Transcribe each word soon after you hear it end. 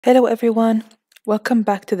Hello everyone, welcome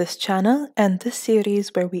back to this channel and this series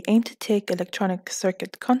where we aim to take electronic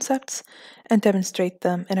circuit concepts and demonstrate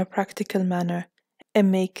them in a practical manner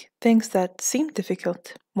and make things that seem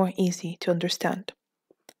difficult more easy to understand.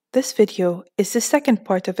 This video is the second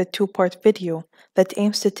part of a two-part video that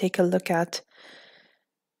aims to take a look at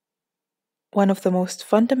one of the most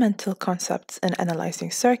fundamental concepts in analyzing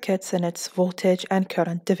circuits, and its voltage and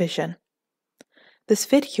current division. This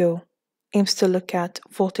video aims to look at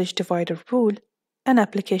voltage divider rule and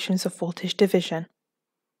applications of voltage division.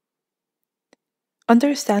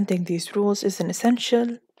 Understanding these rules is an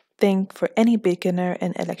essential thing for any beginner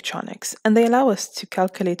in electronics, and they allow us to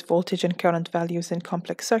calculate voltage and current values in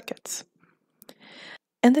complex circuits.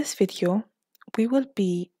 In this video, we will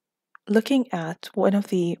be looking at one of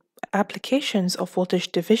the applications of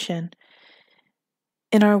voltage division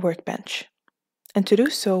in our workbench. And to do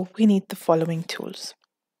so, we need the following tools.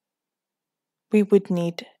 We would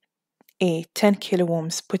need a 10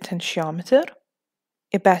 kiloohms potentiometer,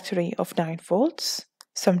 a battery of 9 volts,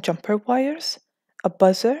 some jumper wires, a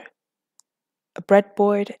buzzer, a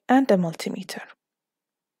breadboard, and a multimeter.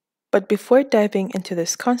 But before diving into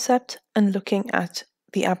this concept and looking at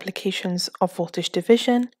the applications of voltage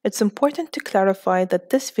division, it's important to clarify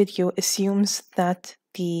that this video assumes that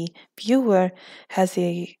the viewer has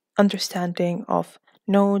an understanding of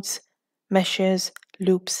nodes, meshes,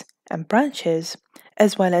 loops, and branches,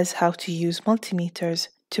 as well as how to use multimeters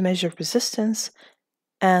to measure resistance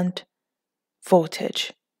and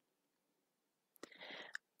voltage.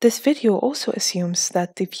 This video also assumes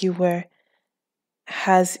that the viewer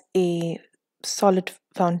has a solid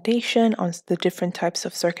foundation on the different types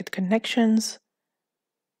of circuit connections,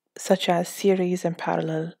 such as series and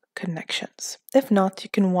parallel connections. If not, you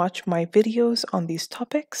can watch my videos on these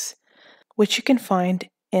topics, which you can find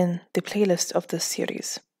in the playlist of this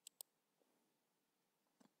series.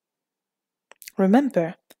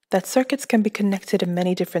 Remember that circuits can be connected in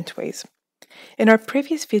many different ways. In our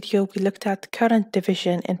previous video, we looked at current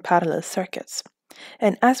division in parallel circuits.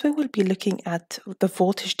 And as we will be looking at the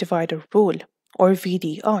voltage divider rule, or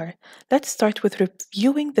VDR, let's start with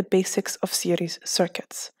reviewing the basics of series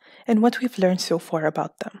circuits and what we've learned so far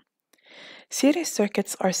about them. Series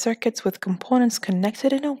circuits are circuits with components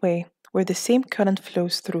connected in a way where the same current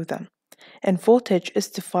flows through them, and voltage is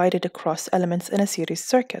divided across elements in a series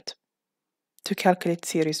circuit. To calculate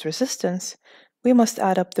series resistance, we must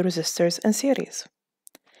add up the resistors in series.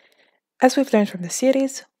 As we've learned from the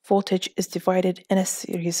series, voltage is divided in a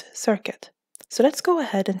series circuit. So let's go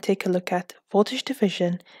ahead and take a look at voltage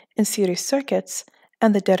division in series circuits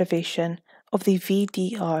and the derivation of the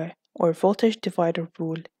VDR, or voltage divider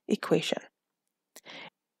rule, equation.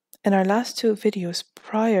 In our last two videos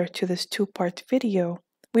prior to this two-part video,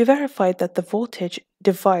 we verified that the voltage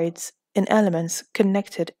divides in elements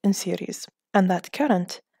connected in series, and that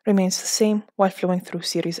current remains the same while flowing through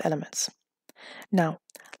series elements. Now,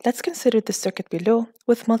 let's consider the circuit below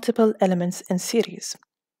with multiple elements in series.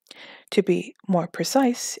 To be more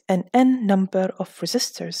precise, an n number of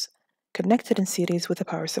resistors connected in series with a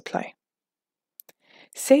power supply.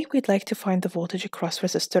 Say we'd like to find the voltage across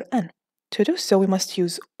resistor n. To do so, we must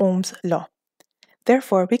use Ohm's law.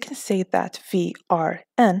 Therefore, we can say that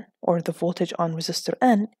VRn, or the voltage on resistor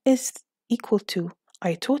n, is equal to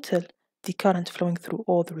I total, the current flowing through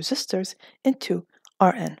all the resistors, into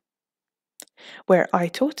Rn, where I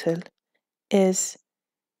total is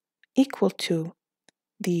equal to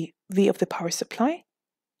the V of the power supply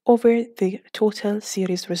over the total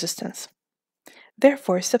series resistance.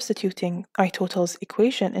 Therefore, substituting I total's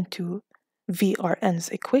equation into VRn's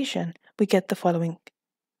equation, we get the following.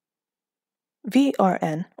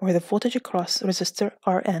 VRn, or the voltage across resistor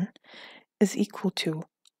Rn, is equal to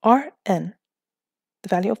Rn, the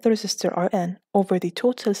value of the resistor Rn, over the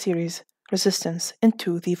total series resistance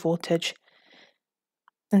into the voltage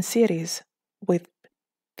in series with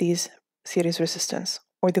these series resistance,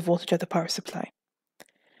 or the voltage of the power supply,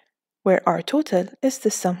 where R total is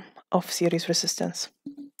the sum of series resistance.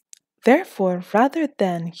 Therefore, rather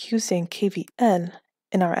than using KVL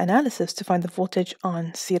in our analysis to find the voltage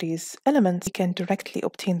on series elements, we can directly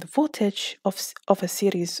obtain the voltage of a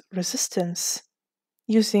series resistance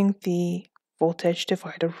using the voltage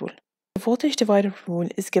divider rule. The voltage divider rule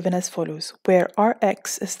is given as follows, where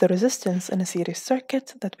Rx is the resistance in a series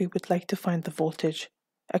circuit that we would like to find the voltage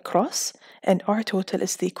across, and R total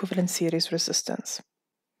is the equivalent series resistance.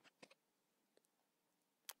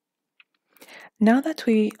 Now that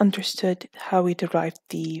we understood how we derived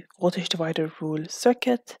the voltage divider rule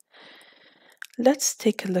circuit, let's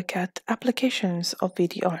take a look at applications of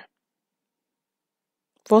VDR.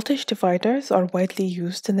 Voltage dividers are widely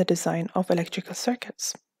used in the design of electrical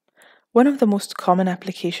circuits. One of the most common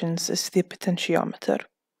applications is the potentiometer.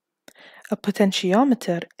 A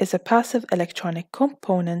potentiometer is a passive electronic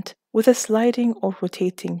component with a sliding or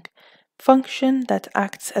rotating function that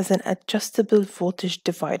acts as an adjustable voltage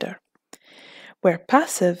divider, where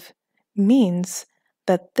passive means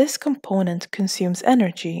that this component consumes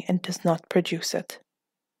energy and does not produce it.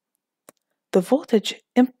 The voltage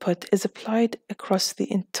input is applied across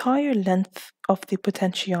the entire length of the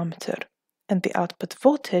potentiometer, and the output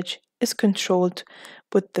voltage is controlled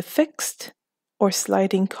with the fixed or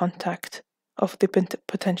sliding contact of the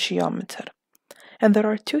potentiometer. And there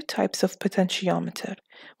are two types of potentiometer.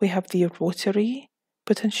 We have the rotary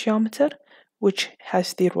potentiometer, which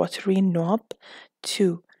has the rotary knob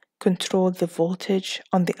to control the voltage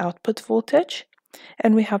on the output voltage.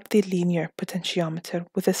 And we have the linear potentiometer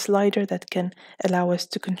with a slider that can allow us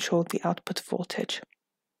to control the output voltage.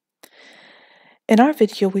 In our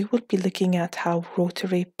video, we will be looking at how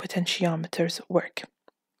rotary potentiometers work.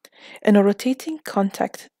 In a rotating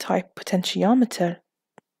contact type potentiometer,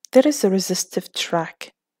 there is a resistive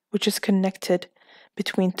track which is connected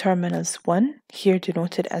between terminals 1, here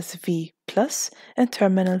denoted as V+, and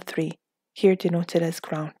terminal 3, here denoted as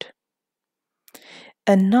ground.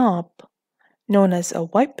 A knob, known as a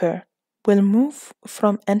wiper, will move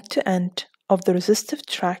from end to end of the resistive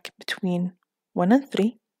track between 1 and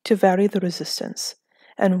 3 to vary the resistance.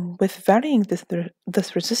 And with varying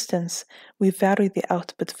this resistance, we vary the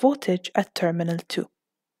output voltage at terminal 2.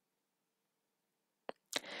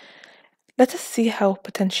 Let us see how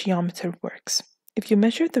potentiometer works. If you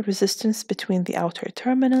measure the resistance between the outer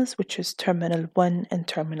terminals, which is terminal 1 and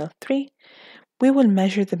terminal 3, we will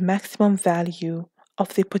measure the maximum value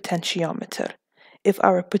of the potentiometer. If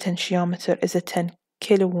our potentiometer is a 10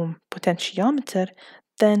 kiloohm potentiometer,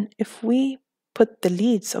 then if we put the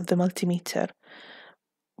leads of the multimeter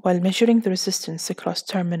while measuring the resistance across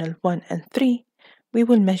terminal 1 and 3, we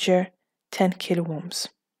will measure 10 kiloohms.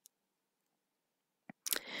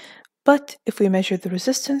 But if we measure the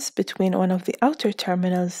resistance between one of the outer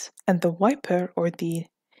terminals and the wiper or the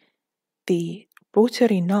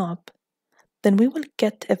rotary knob, then we will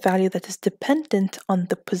get a value that is dependent on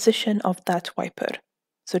the position of that wiper.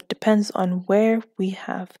 So it depends on where we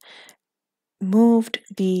have moved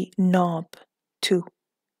the knob to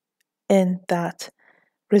in that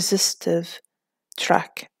resistive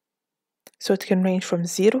track. So it can range from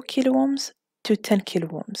 0 kiloohms to 10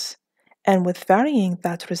 kiloohms. And with varying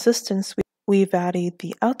that resistance, we vary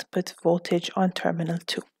the output voltage on terminal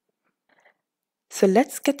 2. So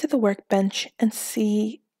let's get to the workbench and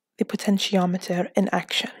see the potentiometer in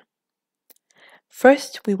action.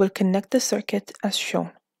 First, we will connect the circuit as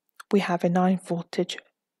shown. We have a 9 voltage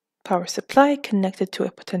power supply connected to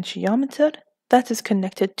a potentiometer that is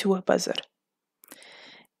connected to a buzzer.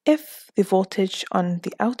 If the voltage on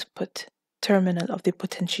the output terminal of the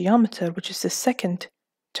potentiometer, which is the second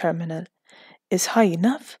terminal, is high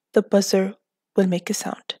enough, the buzzer will make a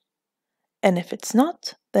sound. And if it's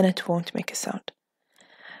not, then it won't make a sound.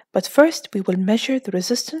 But first, we will measure the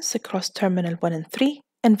resistance across terminal 1 and 3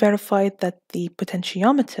 and verify that the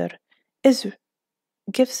potentiometer is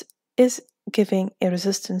giving a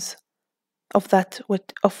resistance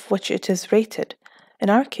of which it is rated. In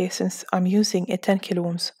our case, since I'm using a 10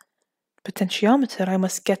 kiloohms potentiometer, I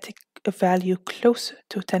must get a value close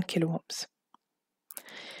to 10 kiloohms.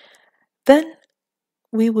 Then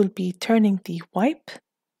we will be turning the wipe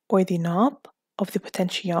or the knob of the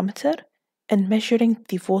potentiometer and measuring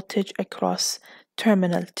the voltage across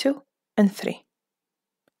terminal 2 and 3.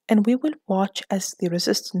 And we will watch as the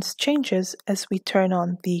resistance changes as we turn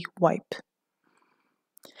on the wipe.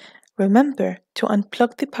 Remember to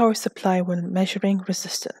unplug the power supply when measuring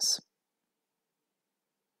resistance.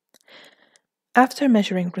 After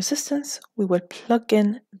measuring resistance, we will plug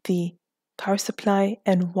in the power supply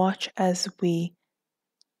and watch as we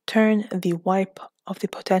turn the wipe of the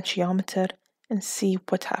potentiometer and see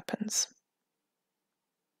what happens.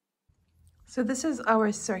 So this is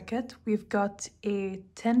our circuit. We've got a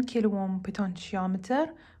 10 kiloohm potentiometer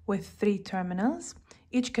with 3 terminals,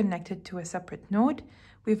 each connected to a separate node.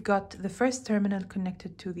 We've got the first terminal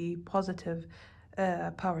connected to the positive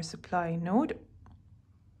power supply node.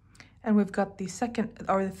 And we've got the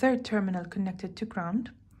third terminal connected to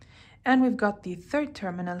ground. And we've got the third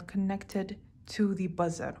terminal connected to the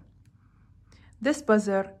buzzer. This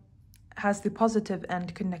buzzer has the positive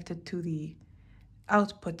end connected to the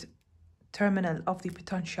output terminal of the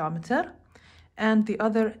potentiometer and the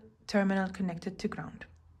other terminal connected to ground.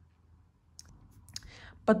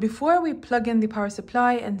 But before we plug in the power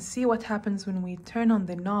supply and see what happens when we turn on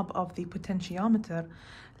the knob of the potentiometer,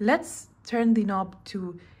 let's turn the knob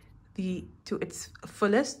to its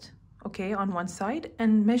fullest okay, on one side,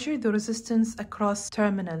 and measure the resistance across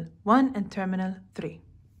terminal 1 and terminal 3.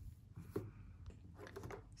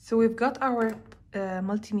 So we've got our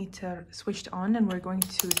multimeter switched on, and we're going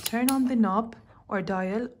to turn on the knob or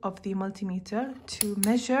dial of the multimeter to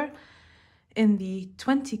measure in the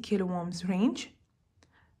 20 kilo ohms range,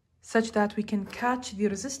 such that we can catch the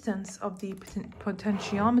resistance of the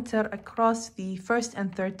potentiometer across the first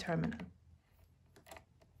and third terminal.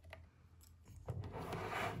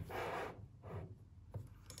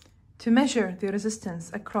 To measure the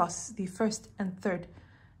resistance across the first and third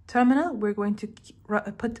terminal, we're going to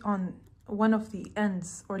put on one of the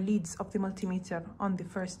ends or leads of the multimeter on the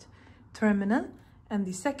first terminal and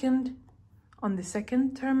the second on the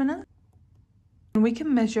second terminal. And we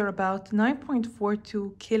can measure about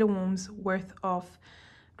 9.42 kilo ohms worth of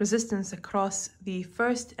resistance across the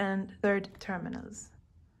first and third terminals.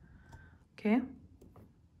 Okay.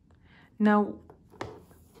 Now,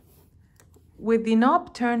 with the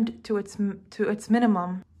knob turned to its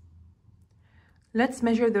minimum, let's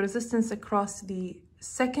measure the resistance across the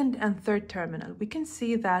second and third terminal. We can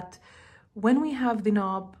see that when we have the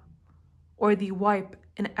knob or the wipe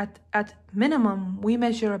at minimum, we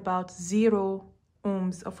measure about 0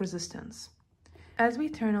 ohms of resistance. As we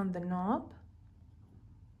turn on the knob,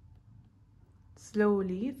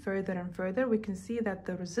 slowly, further and further, we can see that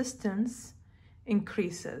the resistance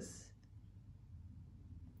increases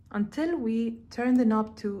until we turn the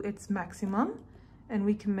knob to its maximum, and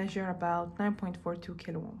we can measure about 9.42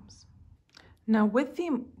 kilo ohms. Now, with the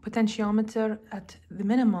potentiometer at the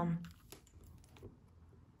minimum,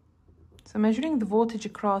 so measuring the voltage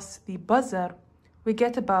across the buzzer, we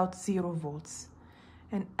get about 0 volts.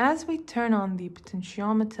 And as we turn on the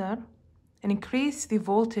potentiometer and increase the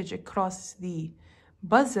voltage across the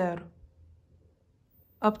buzzer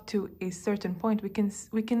up to a certain point, we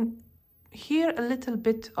can hear a little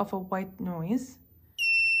bit of a white noise.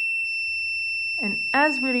 And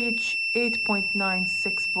as we reach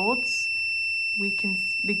 8.96 volts, we can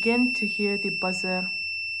begin to hear the buzzer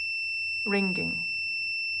ringing.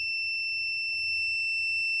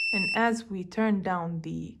 And as we turn down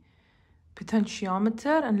the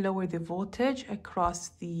potentiometer and lower the voltage across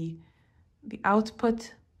the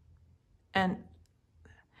output and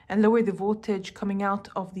lower the voltage coming out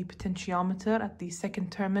of the potentiometer at the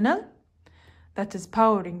second terminal that is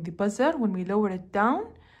powering the buzzer, when we lower it down,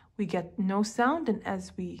 we get no sound, and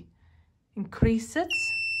as we increase it,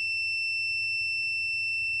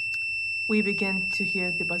 we begin to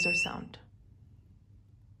hear the buzzer sound.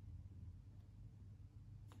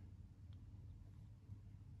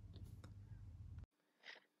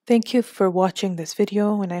 Thank you for watching this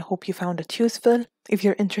video, and I hope you found it useful. If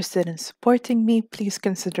you're interested in supporting me, please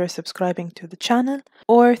consider subscribing to the channel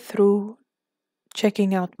or through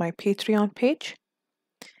checking out my Patreon page.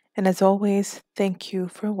 And as always, thank you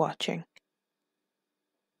for watching.